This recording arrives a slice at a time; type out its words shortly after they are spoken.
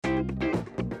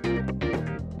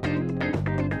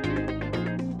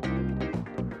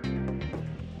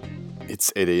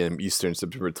It's 8 a.m. Eastern,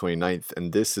 September 29th,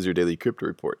 and this is your daily crypto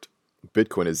report.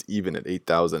 Bitcoin is even at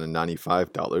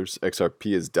 $8,095,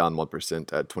 XRP is down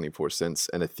 1% at 24 cents,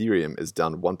 and Ethereum is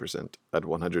down 1% at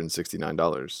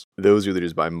 $169. Those are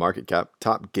leaders by market cap.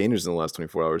 Top gainers in the last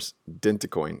 24 hours,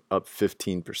 Dentacoin up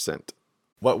 15%.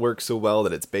 What works so well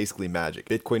that it's basically magic?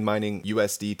 Bitcoin mining,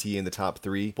 USDT in the top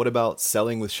 3. What about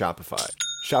selling with Shopify?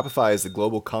 Shopify is the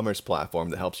global commerce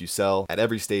platform that helps you sell at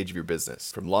every stage of your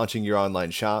business. From launching your online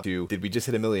shop to, did we just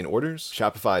hit 1 million orders?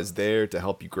 Shopify is there to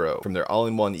help you grow. From their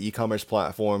all-in-one e-commerce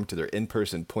platform to their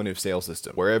in-person point-of-sale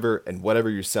system. Wherever and whatever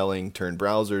you're selling, turn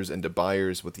browsers into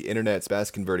buyers with the internet's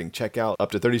best converting checkout, up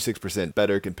to 36%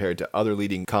 better compared to other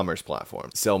leading commerce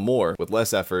platforms. Sell more with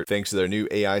less effort thanks to their new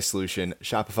AI solution,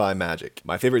 Shopify Magic.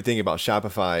 My favorite thing about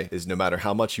Shopify is no matter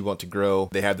how much you want to grow,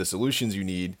 they have the solutions you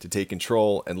need to take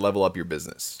control and level up your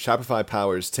business. Shopify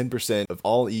powers 10% of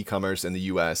all e-commerce in the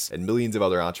US and millions of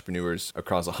other entrepreneurs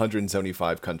across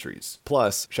 175 countries.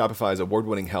 Plus, Shopify's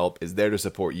award-winning help is there to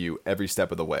support you every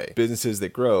step of the way. Businesses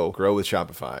that grow with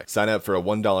Shopify. Sign up for a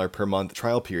 $1 per month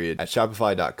trial period at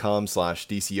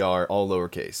shopify.com/DCR, all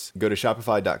lowercase. Go to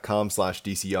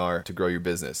shopify.com/DCR to grow your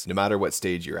business, no matter what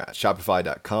stage you're at.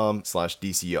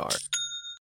 Shopify.com/DCR.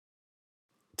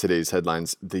 Today's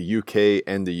headlines: the UK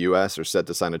and the US are set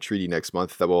to sign a treaty next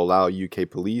month that will allow UK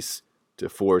police to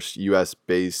force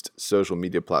US-based social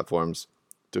media platforms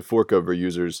to fork over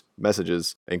users'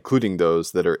 messages, including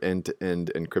those that are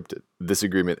end-to-end encrypted. This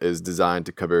agreement is designed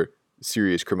to cover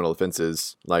serious criminal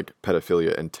offenses like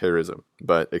pedophilia and terrorism,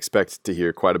 but expect to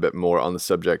hear quite a bit more on the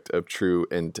subject of true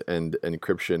end-to-end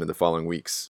encryption in the following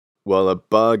weeks. While a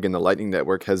bug in the Lightning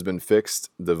Network has been fixed,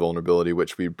 the vulnerability,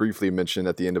 which we briefly mentioned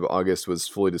at the end of August, was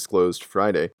fully disclosed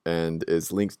Friday and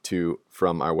is linked to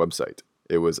from our website.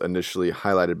 It was initially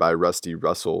highlighted by Rusty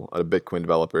Russell, a Bitcoin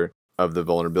developer of the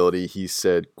vulnerability. He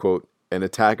said, quote, "An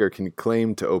attacker can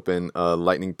claim to open a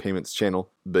Lightning payments channel,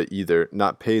 but either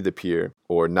not pay the peer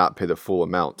or not pay the full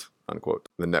amount," unquote.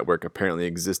 The network apparently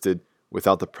existed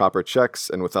without the proper checks,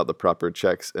 and without the proper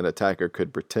checks, an attacker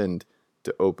could pretend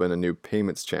to open a new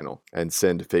payments channel and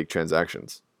send fake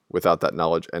transactions. Without that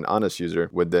knowledge, an honest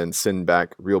user would then send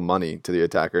back real money to the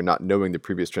attacker, not knowing the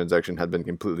previous transaction had been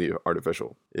completely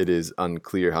artificial. It is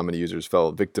unclear how many users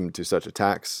fell victim to such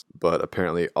attacks, but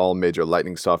apparently all major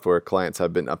Lightning software clients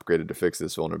have been upgraded to fix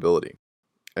this vulnerability.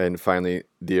 And finally,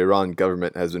 the Iran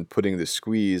government has been putting the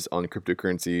squeeze on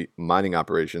cryptocurrency mining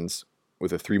operations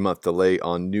with a 3-month delay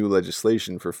on new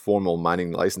legislation for formal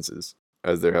mining licenses.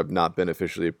 As there have not been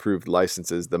officially approved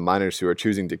licenses, the miners who are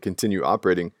choosing to continue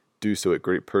operating do so at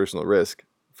great personal risk,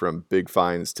 from big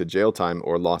fines to jail time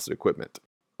or loss of equipment.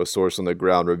 A source on the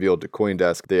ground revealed to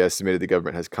CoinDesk they estimated the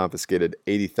government has confiscated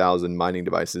 80,000 mining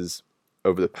devices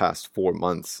over the past 4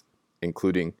 months,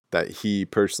 including that he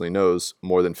personally knows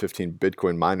more than 15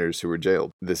 Bitcoin miners who were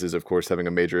jailed. This is, of course, having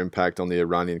a major impact on the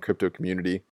Iranian crypto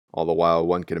community. All the while,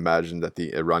 one can imagine that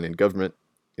the Iranian government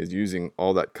is using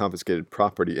all that confiscated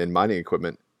property and mining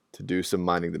equipment to do some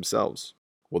mining themselves.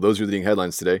 Well, those are the leading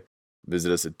headlines today.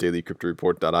 Visit us at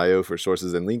dailycryptoreport.io for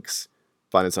sources and links.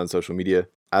 Find us on social media,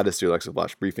 add us to your Alexa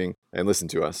Flash Briefing, and listen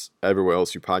to us everywhere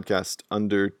else you podcast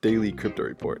under Daily Crypto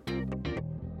Report.